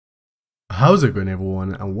How's it going,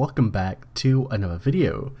 everyone, and welcome back to another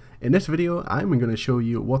video. In this video I'm going to show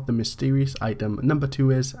you what the mysterious item number 2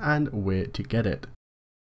 is and where to get it.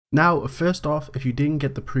 Now first off, if you didn't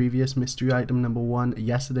get the previous mystery item number 1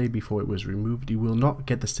 yesterday before it was removed, you will not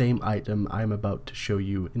get the same item I'm about to show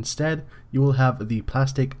you. Instead, you will have the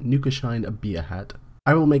plastic Nuka Shine beer hat.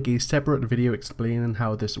 I will make a separate video explaining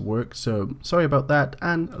how this works, so sorry about that,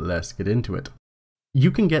 and let's get into it. You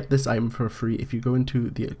can get this item for free if you go into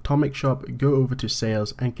the atomic shop, go over to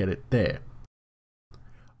sales and get it there.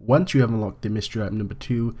 Once you have unlocked the mystery item number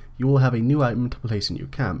 2, you will have a new item to place in your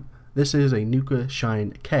camp. This is a Nuka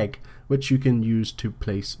Shine keg, which you can use to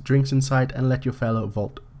place drinks inside and let your fellow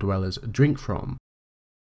vault dwellers drink from.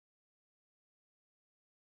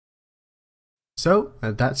 So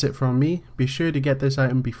that's it from me. Be sure to get this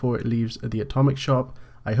item before it leaves the atomic shop.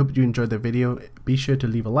 I hope you enjoyed the video. Be sure to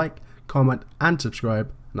leave a like, comment and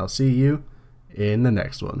subscribe, and I'll see you in the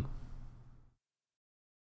next one.